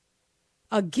illustration,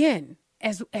 again,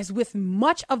 as with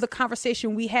much of the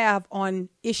conversation we have on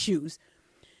issues,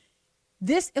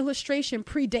 this illustration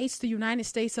predates the United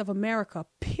States of America,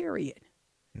 period.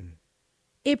 Mm.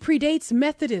 It predates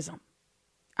Methodism,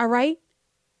 all right?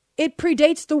 It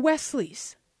predates the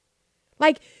Wesleys.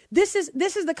 Like, this is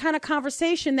the kind of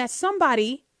conversation that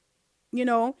somebody,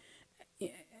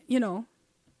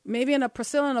 maybe in a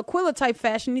Priscilla and Aquila type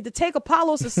fashion, need to take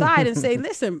Apollos aside and say,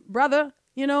 listen, brother,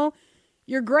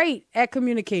 you're great at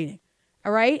communicating.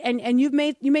 All right. And you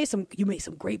made some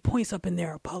great points up in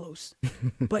there, Apollos.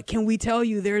 But can we tell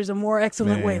you there's a more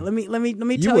excellent way? Let me tell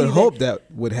you. You would hope that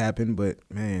would happen, but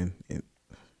man,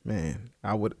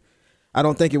 I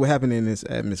don't think it would happen in this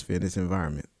atmosphere, this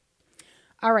environment.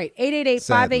 All right.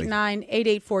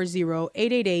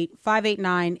 888-589-8840.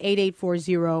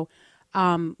 888-589-8840.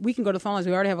 We can go to the phone lines.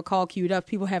 We already have a call queued up.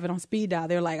 People have it on speed dial.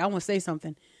 They're like, I want to say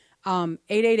something.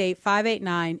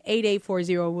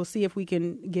 888-589-8840. We'll see if we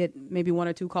can get maybe one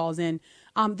or two calls in.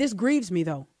 This grieves me,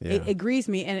 though. Yeah. It grieves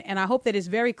me. And I hope that it's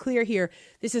very clear here.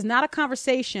 This is not a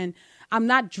conversation. I'm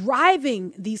not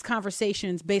driving these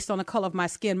conversations based on the color of my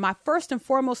skin. My first and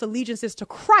foremost allegiance is to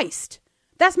Christ.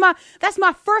 That's my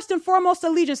first and foremost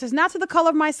allegiance. It's not to the color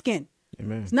of my skin.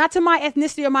 Amen. It's not to my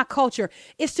ethnicity or my culture.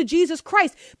 It's to Jesus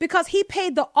Christ, because he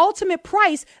paid the ultimate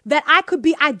price that I could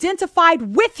be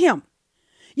identified with him.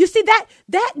 You see, that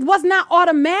was not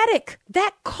automatic.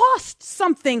 That cost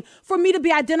something for me to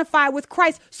be identified with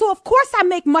Christ. So, of course, I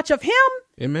make much of him.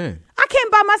 Amen. I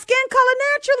can't buy my skin color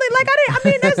naturally.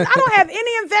 I don't have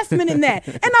any investment in that.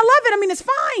 And I love it. I mean, it's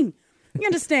fine. You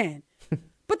understand?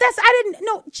 But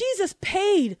Jesus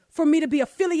paid for me to be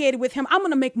affiliated with him. I'm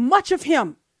going to make much of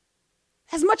him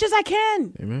as much as I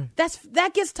can. Amen.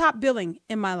 That gets top billing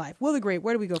in my life. Will the Great,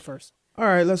 where do we go first? All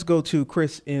right, let's go to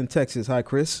Chris in Texas. Hi,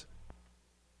 Chris.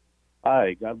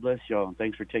 Hi, God bless y'all, and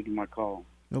thanks for taking my call.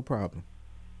 No problem.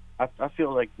 I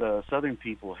feel like the Southern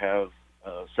people have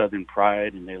Southern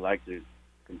pride, and they like the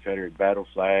Confederate battle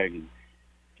flag, and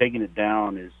taking it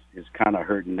down is kind of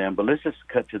hurting them. But let's just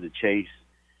cut to the chase.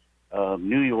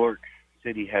 New York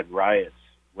City had riots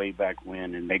way back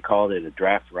when, and they called it a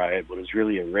draft riot, but it was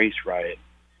really a race riot.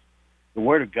 The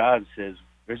Word of God says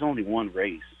there's only one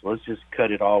race. So let's just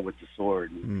cut it all with the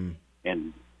sword and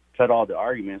cut all the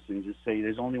arguments and just say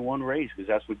there's only one race, because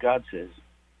that's what God says.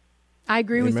 I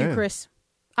agree with you, Chris.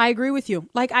 I agree with you.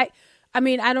 Like I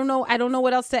mean, I don't know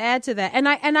what else to add to that.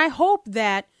 And I hope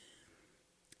that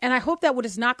what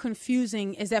is not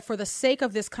confusing is that for the sake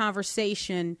of this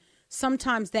conversation,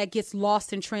 sometimes that gets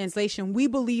lost in translation. We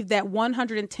believe that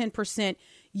 110%.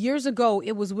 Years ago,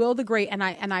 it was Will the Great, and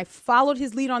I followed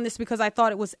his lead on this because I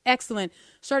thought it was excellent.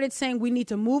 Started saying we need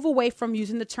to move away from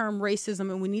using the term racism,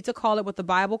 and we need to call it what the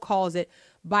Bible calls it.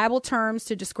 Bible terms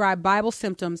to describe Bible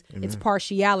symptoms. Amen. It's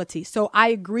partiality. So I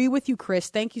agree with you, Chris.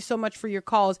 Thank you so much for your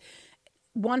calls.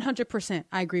 100%.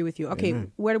 I agree with you. Okay,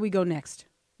 Amen. Where do we go next?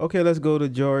 Okay, let's go to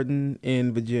Jordan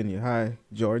in Virginia. Hi,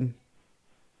 Jordan.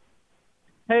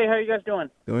 Hey, how you guys doing?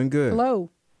 Doing good.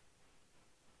 Hello.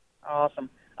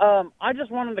 Awesome. I just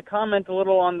wanted to comment a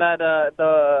little on that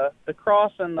the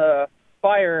cross and the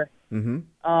fire.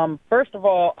 Mm-hmm. First of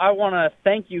all, I want to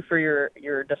thank you for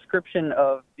your description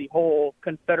of the whole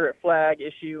Confederate flag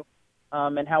issue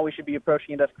and how we should be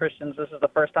approaching it as Christians. This is the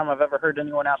first time I've ever heard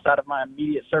anyone outside of my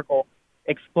immediate circle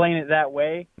explain it that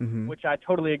way, which I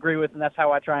totally agree with, and that's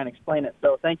how I try and explain it.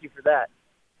 So thank you for that.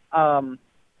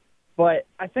 But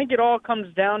I think it all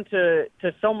comes down to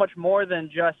so much more than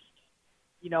just,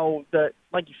 you know,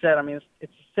 like you said, I mean,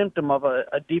 it's a symptom of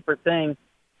a deeper thing.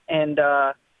 And,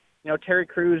 you know, Terry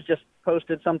Crews just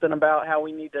posted something about how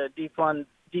we need to defund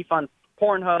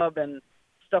Pornhub and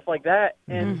stuff like that.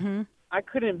 And I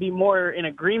couldn't be more in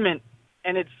agreement.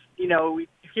 And it's, you know, we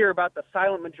hear about the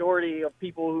silent majority of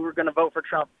people who are going to vote for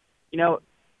Trump. You know,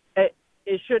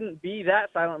 it shouldn't be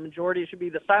that silent majority. It should be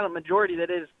the silent majority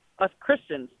that is us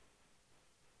Christians.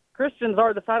 Christians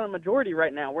are the silent majority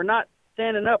right now. We're not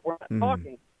standing up. We're not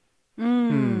talking.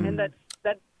 And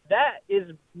that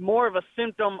is more of a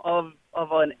symptom of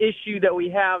an issue that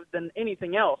we have than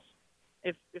anything else.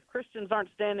 If Christians aren't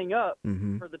standing up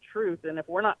for the truth, and if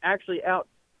we're not actually out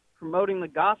promoting the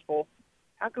gospel,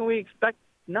 how can we expect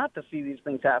not to see these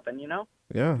things happen, you know?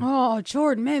 Yeah. Oh,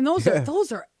 Jordan, man, those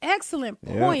are excellent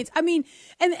points. I mean,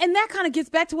 and that kind of gets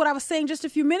back to what I was saying just a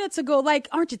few minutes ago. Like,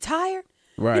 aren't you tired?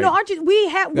 Right. You know, aren't you? We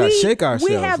shake ourselves.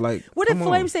 We have, like, what did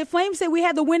Flame say? Flame said we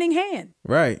had the winning hand.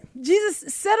 Right.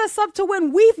 Jesus set us up to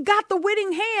win. We've got the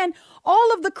winning hand.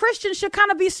 All of the Christians should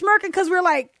kind of be smirking because we're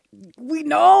like, we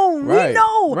know.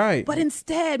 Right. But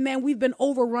instead, man, we've been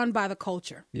overrun by the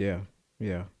culture. Yeah.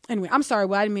 Anyway, I'm sorry.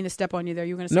 Well, I didn't mean to step on you there.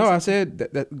 You were going to say No, something. I said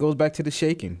that goes back to the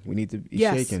shaking. We need to be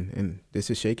shaking, and this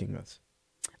is shaking us.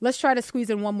 Let's try to squeeze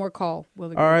in one more call. All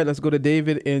right, let's go to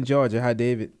David in Georgia. Hi,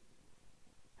 David.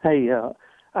 Hey,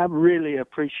 I really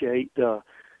appreciate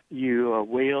you,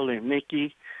 Will and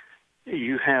Mickey.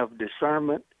 You have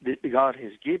discernment that God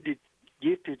has gifted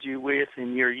you with,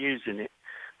 and you're using it.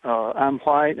 I'm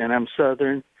white and I'm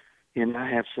Southern, and I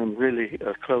have some really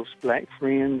close black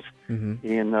friends.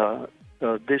 And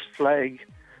this flag,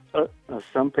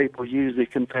 some people use the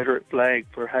Confederate flag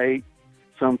for hate.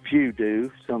 Some few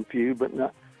do, but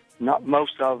not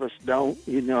most of us don't.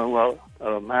 You know,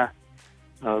 my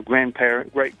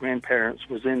great-grandparents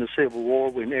was in the Civil War.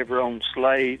 We never owned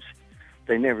slaves.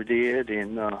 They never did.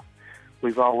 And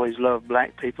we've always loved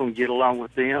black people and get along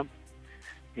with them.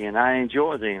 And I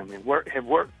enjoy them and have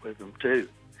worked with them, too.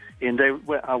 And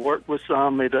I worked with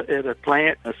some at a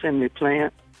plant, assembly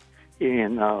plant,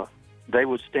 and they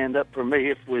would stand up for me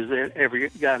if we ever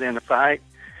got in a fight.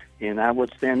 And I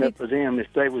would stand up for them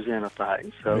if they was in a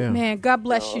fight. So, Man, God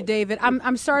bless you, David.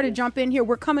 I'm sorry to jump in here.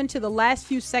 We're coming to the last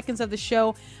few seconds of the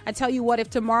show. I tell you what, if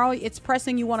tomorrow it's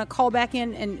pressing, you want to call back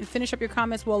in and finish up your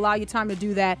comments, we'll allow you time to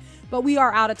do that. But we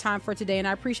are out of time for today, and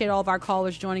I appreciate all of our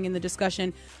callers joining in the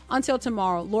discussion. Until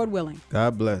tomorrow, Lord willing.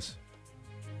 God bless.